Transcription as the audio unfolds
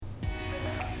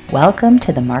Welcome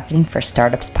to the Marketing for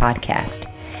Startups podcast.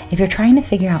 If you're trying to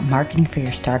figure out marketing for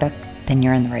your startup, then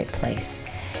you're in the right place.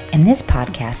 In this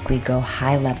podcast, we go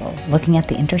high level, looking at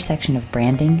the intersection of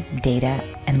branding, data,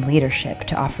 and leadership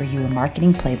to offer you a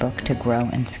marketing playbook to grow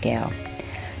and scale.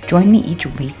 Join me each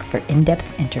week for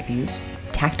in-depth interviews,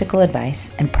 tactical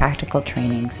advice, and practical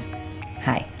trainings.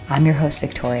 Hi, I'm your host,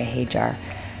 Victoria Hajar,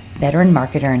 veteran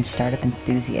marketer and startup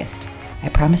enthusiast. I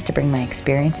promise to bring my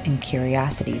experience and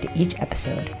curiosity to each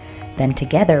episode. Then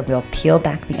together, we'll peel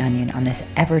back the onion on this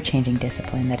ever-changing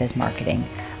discipline that is marketing.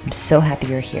 I'm so happy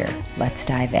you're here. Let's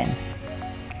dive in.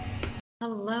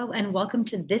 Hello, and welcome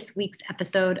to this week's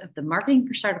episode of the Marketing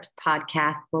for Startups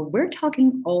podcast, where we're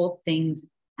talking all things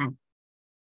ads.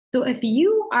 So if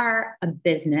you are a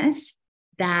business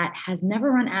that has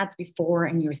never run ads before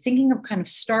and you're thinking of kind of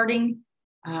starting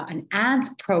an ads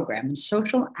program, a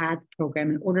social ads program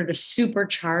in order to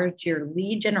supercharge your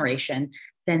lead generation,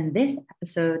 then this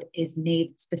episode is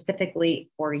made specifically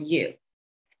for you.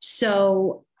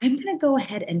 So I'm going to go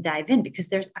ahead and dive in because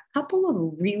there's a couple of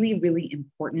really, really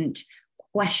important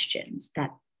questions that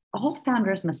all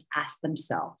founders must ask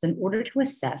themselves in order to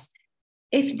assess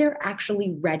if they're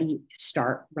actually ready to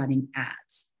start running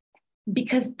ads.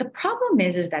 Because the problem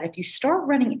is that if you start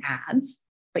running ads,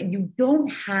 but you don't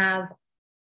have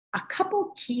a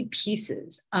couple key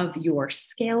pieces of your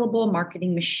scalable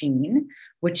marketing machine,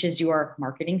 which is your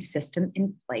marketing system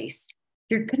in place,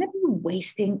 you're going to be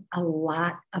wasting a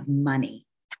lot of money,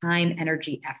 time,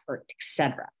 energy, effort,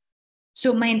 etc.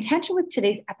 So my intention with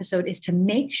today's episode is to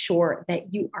make sure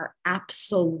that you are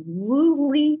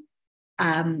absolutely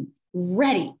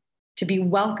ready to be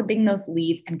welcoming those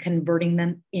leads and converting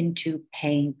them into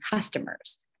paying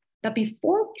customers. But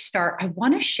before we start, I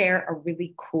want to share a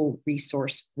really cool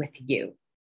resource with you.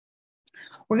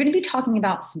 We're going to be talking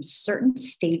about some certain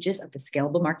stages of the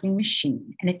scalable marketing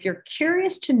machine. And if you're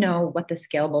curious to know what the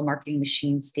scalable marketing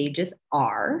machine stages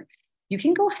are, you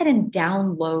can go ahead and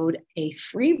download a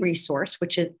free resource,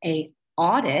 which is an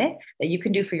audit that you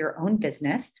can do for your own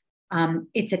business.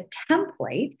 It's a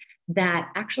template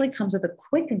that actually comes with a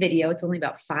quick video. It's only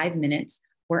about 5 minutes,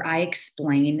 where I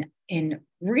explain in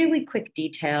really quick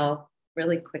detail,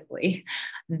 really quickly,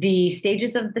 the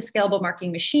stages of the scalable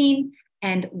marketing machine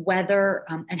and whether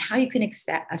and how you can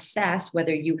assess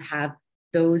whether you have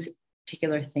those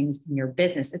particular things in your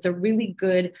business. It's a really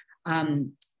good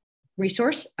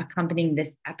resource accompanying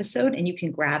this episode, and you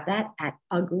can grab that at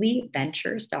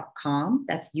uglyventures.com.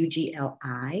 That's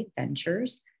UGLI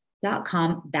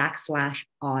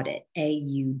Ventures.com/audit,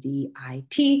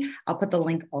 AUDIT. I'll put the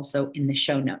link also in the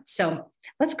show notes. So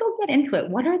let's go get into it.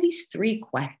 What are these 3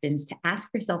 questions to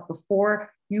ask yourself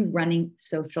before you running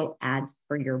social ads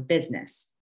for your business?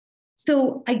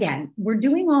 So again, we're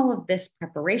doing all of this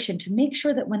preparation to make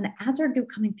sure that when the ads are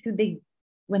coming through,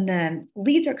 when the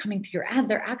leads are coming through your ads,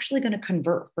 they're actually going to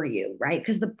convert for you, right?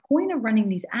 Because the point of running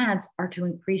these ads are to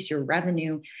increase your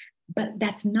revenue. But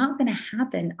that's not going to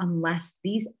happen unless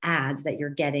these ads that you're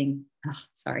getting,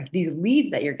 these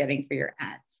leads that you're getting for your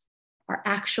ads are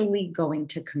actually going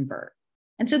to convert.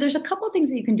 And so there's a couple of things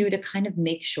that you can do to kind of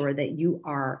make sure that you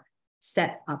are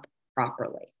set up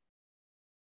properly.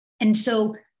 And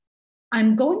so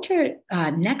I'm going to,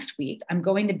 next week, I'm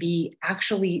going to be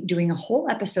actually doing a whole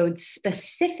episode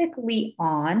specifically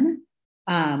on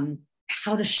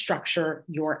how to structure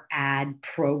your ad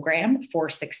program for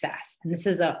success. And this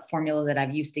is a formula that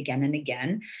I've used again and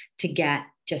again to get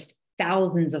just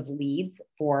thousands of leads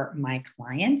for my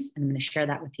clients. And I'm going to share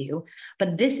that with you.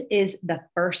 But this is the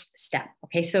first step.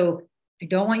 Okay. So I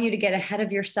don't want you to get ahead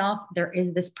of yourself. There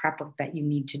is this prep work that you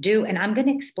need to do. And I'm going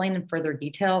to explain in further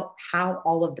detail how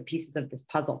all of the pieces of this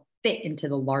puzzle fit into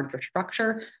the larger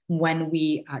structure when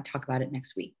we talk about it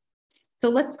next week. So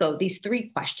let's go, these 3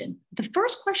 questions. The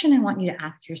first question I want you to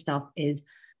ask yourself is,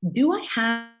 do I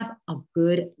have a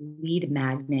good lead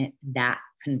magnet that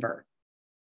converts?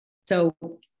 So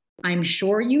I'm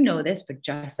sure you know this, but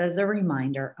just as a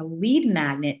reminder, a lead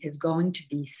magnet is going to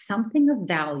be something of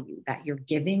value that you're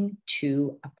giving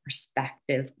to a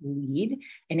prospective lead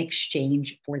in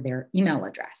exchange for their email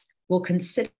address. We'll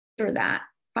consider that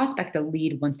prospect a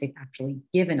lead once they've actually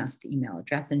given us the email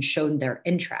address and shown their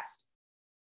interest.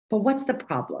 But what's the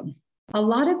problem? A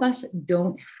lot of us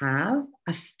don't have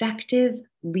effective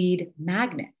lead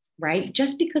magnets, right?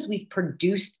 Just because we've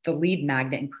produced the lead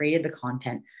magnet and created the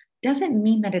content doesn't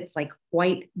mean that it's like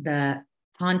quite the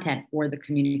content or the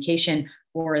communication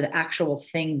or the actual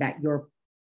thing that your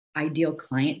ideal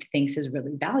client thinks is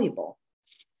really valuable.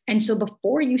 And so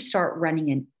before you start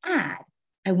running an ad,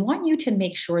 I want you to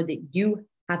make sure that you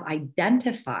have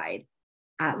identified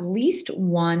at least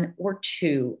one or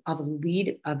two of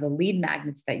the lead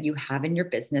magnets that you have in your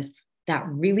business that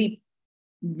really,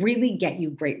 really get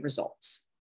you great results.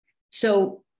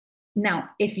 So now,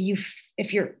 if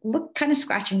you're kind of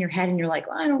scratching your head and you're like,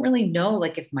 well, I don't really know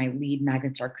like if my lead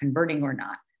magnets are converting or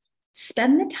not,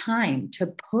 spend the time to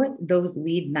put those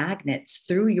lead magnets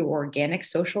through your organic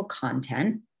social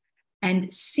content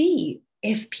and see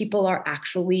if people are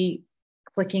actually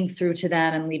clicking through to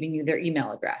them and leaving you their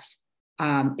email address.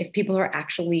 If people are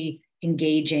actually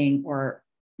engaging or,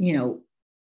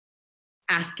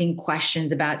 asking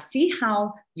questions about, see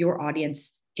how your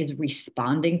audience is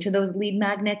responding to those lead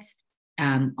magnets.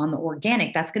 On the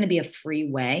organic, that's going to be a free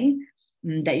way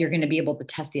that you're going to be able to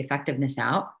test the effectiveness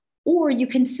out. Or you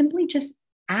can simply just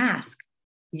ask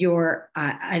your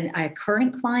a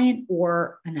current client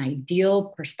or an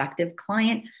ideal prospective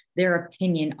client their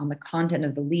opinion on the content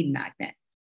of the lead magnet.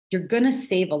 You're going to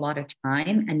save a lot of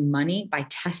time and money by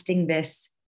testing this,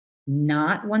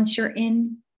 not once you're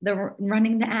in the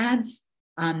running the ads.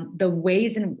 The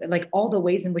ways in all the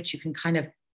ways in which you can kind of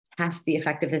test the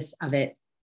effectiveness of it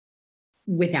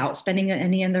without spending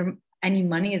any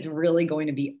money is really going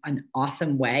to be an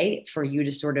awesome way for you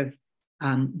to sort of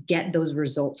get those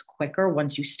results quicker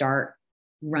once you start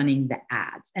running the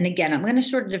ads. And again, I'm going to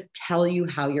sort of tell you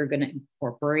how you're going to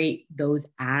incorporate those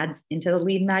ads into the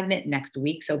lead magnet next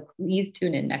week. So please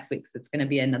tune in next week. It's going to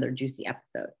be another juicy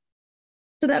episode.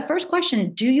 So that first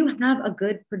question, do you have a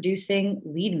good producing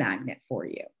lead magnet for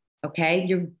you? Okay,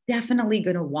 you're definitely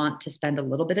going to want to spend a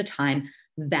little bit of time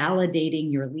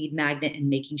validating your lead magnet and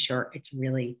making sure it's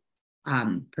really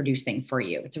producing for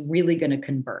you. It's really going to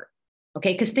convert.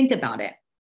 Okay, because think about it.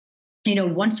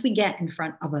 Once we get in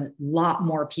front of a lot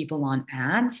more people on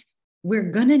ads,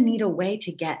 we're going to need a way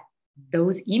to get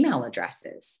those email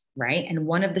addresses, right? And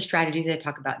one of the strategies I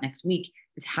talk about next week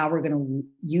is how we're going to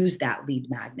use that lead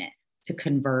magnet to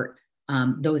convert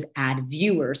those ad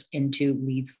viewers into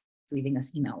leads leaving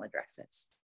us email addresses.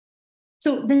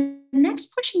 So the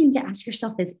next question you need to ask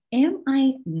yourself is, am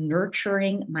I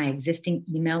nurturing my existing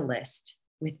email list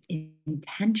with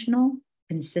intentional,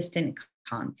 consistent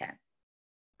content?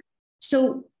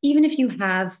 So even if you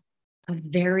have a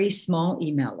very small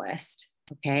email list,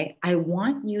 okay, I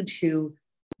want you to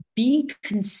be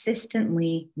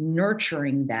consistently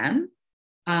nurturing them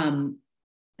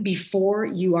before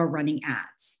you are running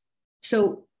ads.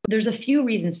 So there's a few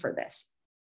reasons for this.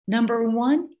 Number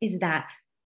one is that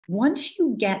once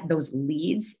you get those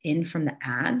leads in from the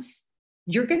ads,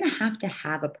 you're going to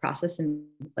have a process in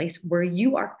place where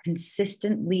you are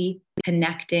consistently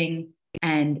connecting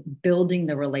and building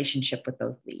the relationship with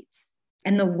those leads.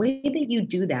 And the way that you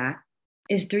do that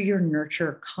is through your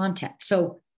nurture content.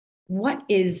 So what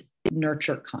is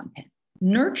nurture content?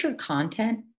 Nurture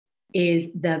content is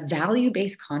the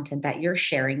value-based content that you're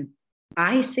sharing.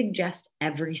 I suggest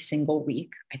every single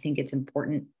week. I think it's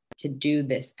important to do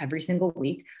this every single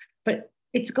week, but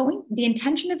the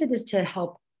intention of it is to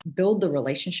help build the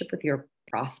relationship with your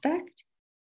prospect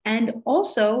and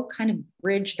also kind of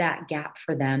bridge that gap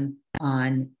for them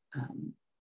on,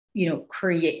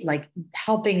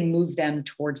 helping move them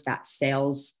towards that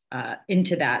sales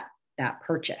into that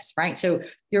purchase, right? So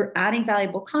you're adding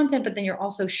valuable content, but then you're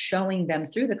also showing them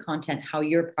through the content how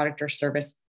your product or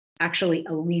service actually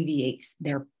alleviates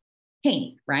their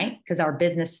pain, right? Because our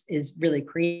business is really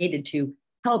created to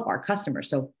help our customers.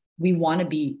 So we want to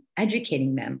be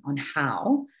educating them on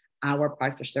how our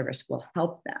product or service will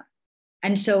help them.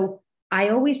 And so I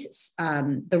always,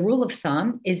 the rule of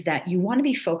thumb is that you want to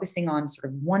be focusing on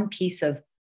sort of one piece of,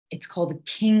 it's called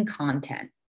king content.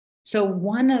 So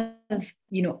one of,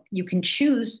 you can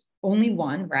choose only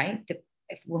one, right?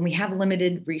 When we have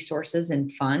limited resources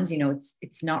and funds,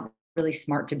 it's not really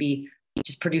smart to be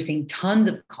just producing tons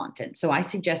of content. So I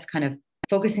suggest kind of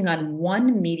focusing on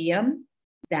one medium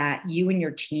that you and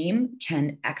your team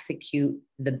can execute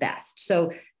the best.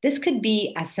 So this could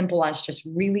be as simple as just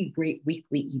really great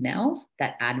weekly emails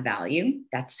that add value.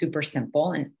 That's super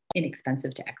simple and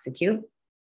inexpensive to execute.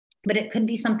 But it could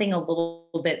be something a little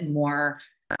bit more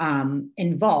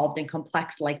involved and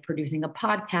complex, like producing a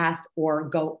podcast or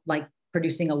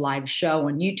producing a live show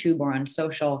on YouTube or on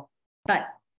social. But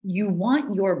you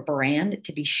want your brand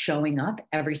to be showing up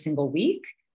every single week,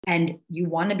 and you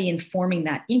want to be informing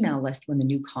that email list when the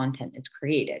new content is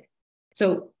created.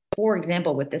 So, for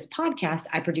example, with this podcast,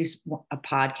 I produce a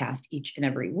podcast each and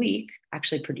every week,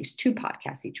 actually produce 2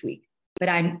 podcasts each week, but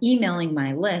I'm emailing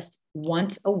my list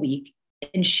once a week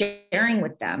and sharing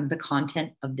with them the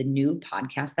content of the new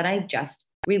podcast that I just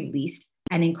released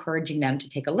and encouraging them to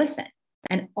take a listen.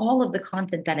 And all of the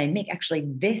content that I make, actually,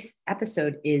 this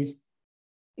episode is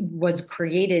was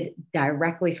created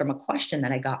directly from a question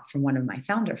that I got from one of my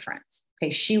founder friends.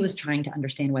 Okay. She was trying to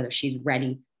understand whether she's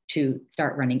ready to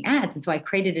start running ads. And so I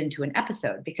created it into an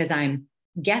episode because I'm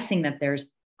guessing that there's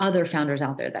other founders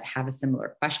out there that have a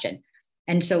similar question.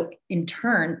 And so in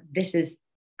turn,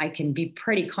 I can be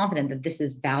pretty confident that this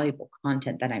is valuable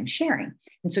content that I'm sharing.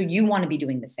 And so you want to be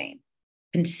doing the same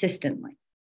consistently.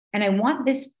 And I want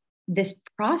this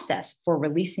process for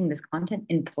releasing this content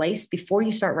in place before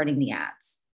you start running the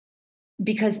ads.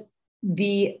 Because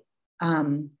the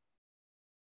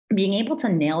being able to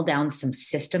nail down some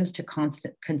systems to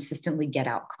consistently get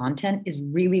out content is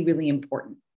really, really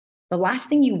important. The last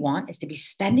thing you want is to be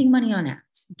spending money on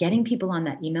ads, getting people on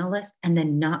that email list, and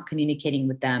then not communicating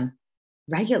with them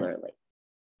regularly.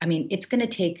 I mean, it's going to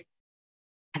take,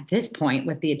 at this point,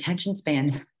 with the attention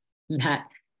span that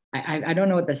I don't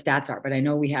know what the stats are, but I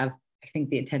know we have, I think,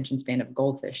 the attention span of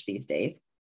goldfish these days.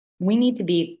 We need to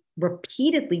be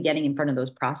repeatedly getting in front of those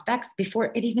prospects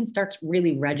before it even starts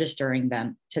really registering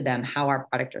to them how our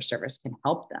product or service can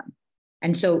help them.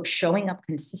 And so showing up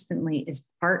consistently is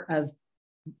part of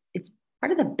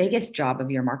the biggest job of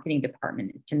your marketing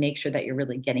department, is to make sure that you're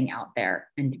really getting out there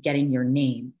and getting your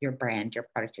name, your brand, your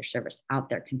product, your service out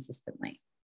there consistently.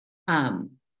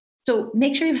 So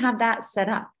make sure you have that set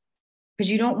up,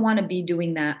 because you don't want to be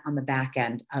doing that on the back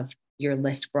end of your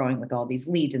list growing with all these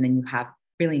leads, and then you have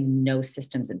really no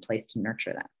systems in place to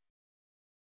nurture them.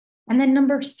 And then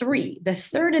number 3, the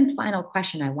third and final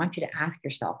question I want you to ask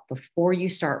yourself before you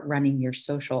start running your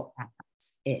social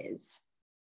ads is,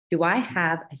 do I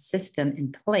have a system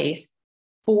in place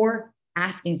for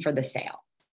asking for the sale?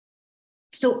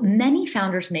 So many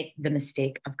founders make the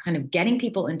mistake of kind of getting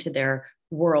people into their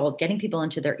world, getting people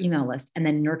into their email list, and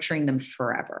then nurturing them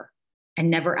forever and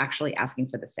never actually asking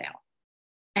for the sale.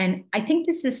 And I think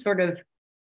this is sort of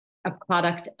a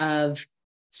product of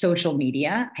social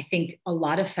media. I think a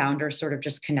lot of founders sort of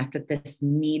just connect with this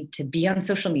need to be on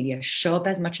social media, show up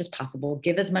as much as possible,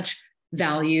 give as much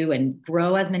value, and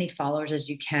grow as many followers as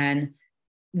you can.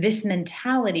 This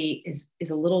mentality is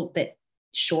a little bit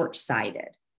short-sighted,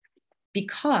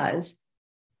 because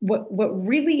what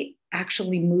really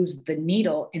actually moves the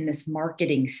needle in this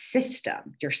marketing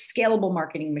system, your scalable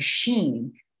marketing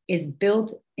machine, is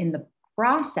built in the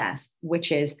process,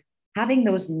 which is having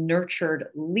those nurtured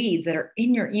leads that are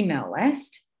in your email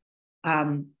list,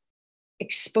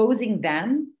 exposing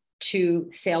them to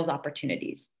sales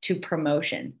opportunities, to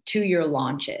promotion, to your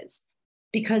launches.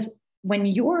 Because when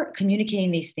you're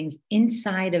communicating these things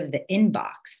inside of the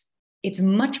inbox, it's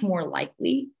much more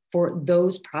likely for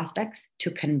those prospects to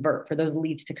convert, for those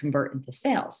leads to convert into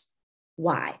sales.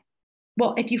 Why?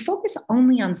 Well, if you focus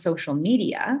only on social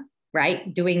media,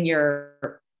 right, doing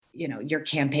your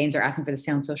campaigns or asking for the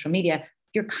sale on social media,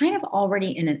 you're kind of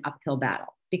already in an uphill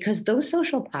battle, because those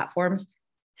social platforms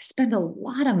spend a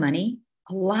lot of money,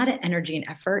 a lot of energy and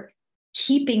effort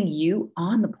keeping you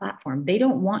on the platform. They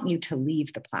don't want you to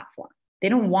leave the platform. They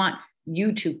don't want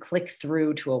you to click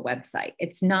through to a website.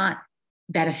 It's not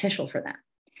beneficial for them.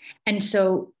 And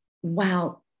so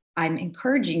while I'm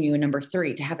encouraging you in number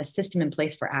 3 to have a system in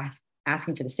place for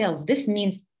asking for the sales, this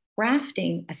means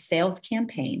crafting a sales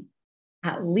campaign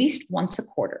at least once a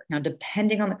quarter. Now,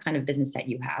 depending on the kind of business that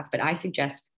you have, but I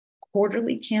suggest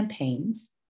quarterly campaigns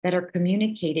that are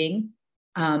communicating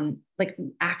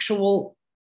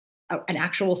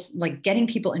getting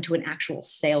people into an actual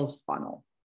sales funnel.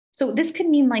 So this could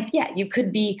mean you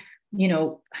could be,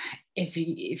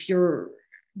 if your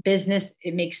business,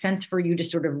 it makes sense for you to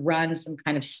sort of run some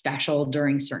kind of special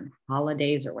during certain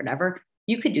holidays or whatever,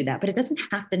 you could do that, but it doesn't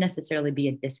have to necessarily be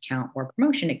a discount or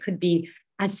promotion. It could be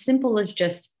as simple as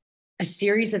just a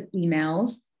series of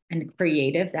emails and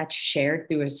creative that's shared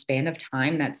through a span of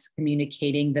time that's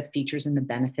communicating the features and the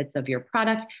benefits of your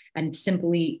product, and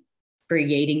simply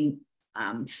creating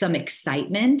some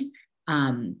excitement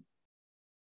and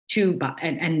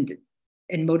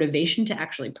motivation to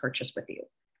actually purchase with you.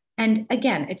 And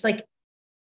again, it's like,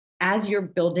 as you're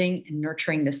building and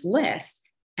nurturing this list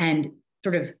and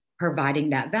sort of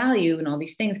providing that value and all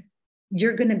these things,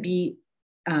 you're going to be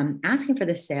asking for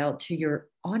the sale to your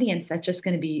audience that's just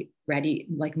going to be ready,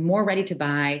 more ready to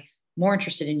buy, more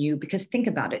interested in you. Because think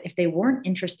about it, if they weren't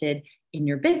interested in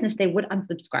your business, they would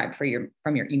unsubscribe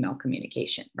from your email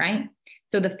communication, right?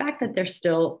 So the fact that they're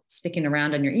still sticking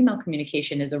around on your email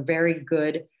communication is a very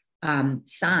good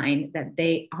sign that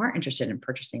they are interested in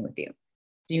purchasing with you.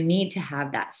 So you need to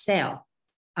have that sale,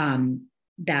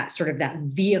 that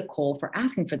vehicle for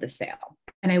asking for the sale.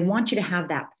 And I want you to have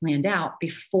that planned out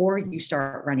before you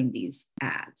start running these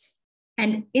ads.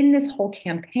 And in this whole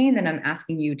campaign that I'm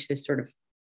asking you to sort of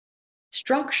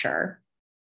structure,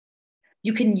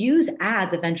 You can use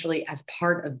ads eventually as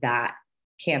part of that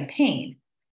campaign.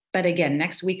 But again,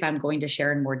 next week, I'm going to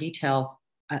share in more detail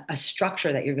a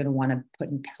structure that you're going to want to put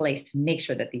in place to make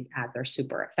sure that these ads are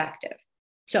super effective.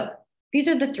 So these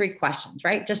are the 3 questions,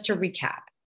 right? Just to recap.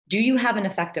 Do you have an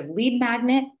effective lead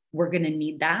magnet? We're going to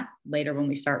need that later when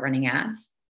we start running ads.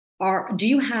 Or do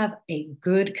you have a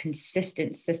good,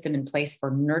 consistent system in place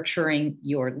for nurturing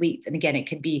your leads? And again, it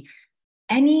could be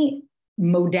any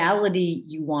modality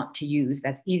you want to use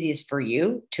that's easiest for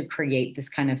you to create this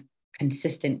kind of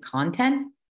consistent content.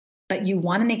 But you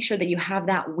want to make sure that you have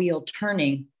that wheel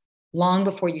turning long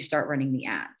before you start running the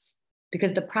ads,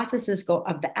 because the processes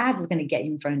of the ads is going to get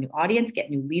you in front of a new audience, get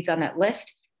new leads on that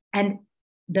list. And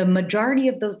the majority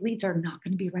of those leads are not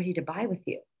going to be ready to buy with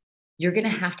you. You're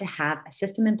going to have a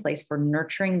system in place for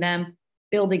nurturing them,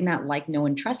 building that like, know,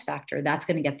 and trust factor. That's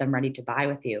going to get them ready to buy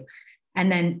with you. And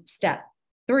then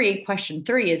question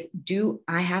 3 is, do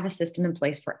I have a system in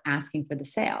place for asking for the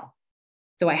sale?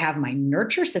 So I have my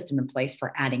nurture system in place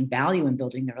for adding value and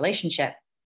building the relationship.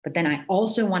 But then I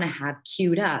also want to have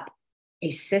queued up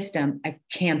a system, a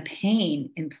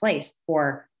campaign in place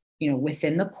for,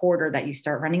 within the quarter that you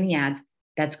start running the ads,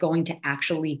 that's going to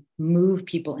actually move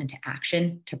people into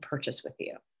action to purchase with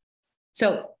you.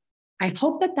 So I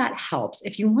hope that helps.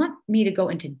 If you want me to go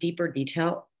into deeper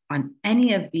detail on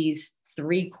any of these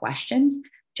 3 questions,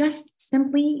 just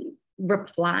simply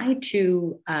reply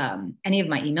to any of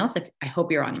my emails. I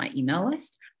hope you're on my email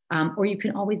list, or you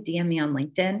can always DM me on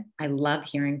LinkedIn. I love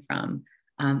hearing from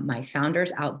my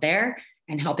founders out there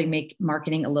and helping make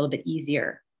marketing a little bit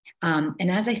easier. And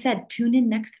as I said, tune in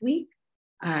next week,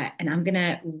 and I'm going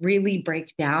to really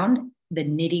break down the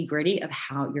nitty gritty of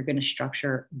how you're going to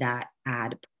structure that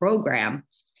ad program.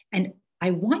 And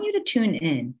I want you to tune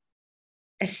in,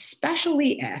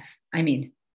 especially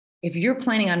if you're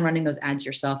planning on running those ads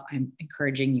yourself. I'm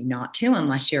encouraging you not to,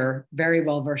 unless you're very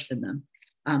well versed in them.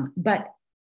 But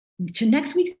to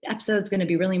next week's episode is going to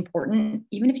be really important,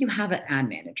 even if you have an ad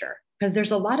manager, because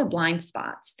there's a lot of blind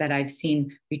spots that I've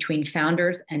seen between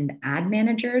founders and ad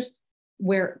managers,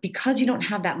 where because you don't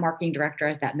have that marketing director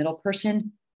as that middle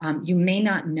person, you may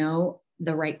not know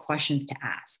the right questions to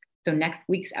ask. So next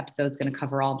week's episode is going to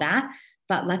cover all that.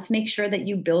 But let's make sure that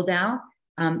you build out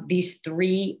these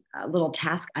 3 little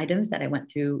task items that I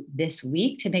went through this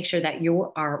week to make sure that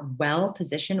you are well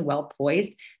positioned, well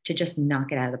poised to just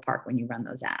knock it out of the park when you run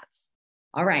those ads.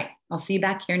 All right, I'll see you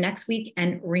back here next week.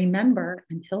 And remember,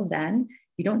 until then,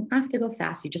 you don't have to go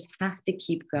fast. You just have to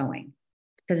keep going,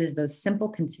 because it's those simple,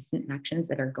 consistent actions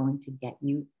that are going to get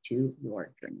you to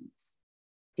your dreams.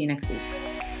 See you next week.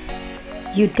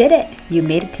 You did it. You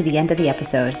made it to the end of the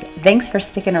episode. Thanks for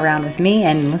sticking around with me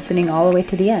and listening all the way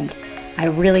to the end. I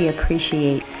really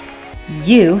appreciate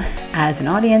you as an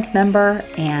audience member,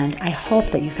 and I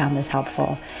hope that you found this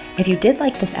helpful. If you did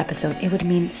like this episode, it would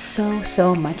mean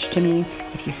so much to me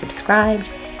if you subscribed,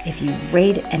 if you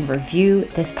rate and review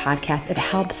this podcast. It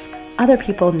helps other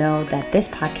people know that this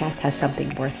podcast has something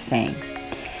worth saying.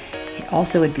 It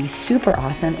also would be super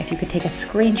awesome if you could take a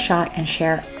screenshot and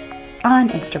share on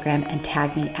Instagram and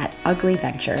tag me at Ugly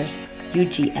Ventures,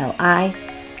 UGLI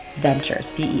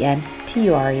Ventures,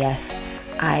 VENTURES.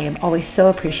 I am always so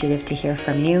appreciative to hear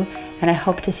from you, and I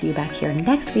hope to see you back here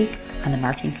next week on the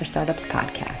Marketing for Startups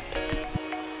podcast.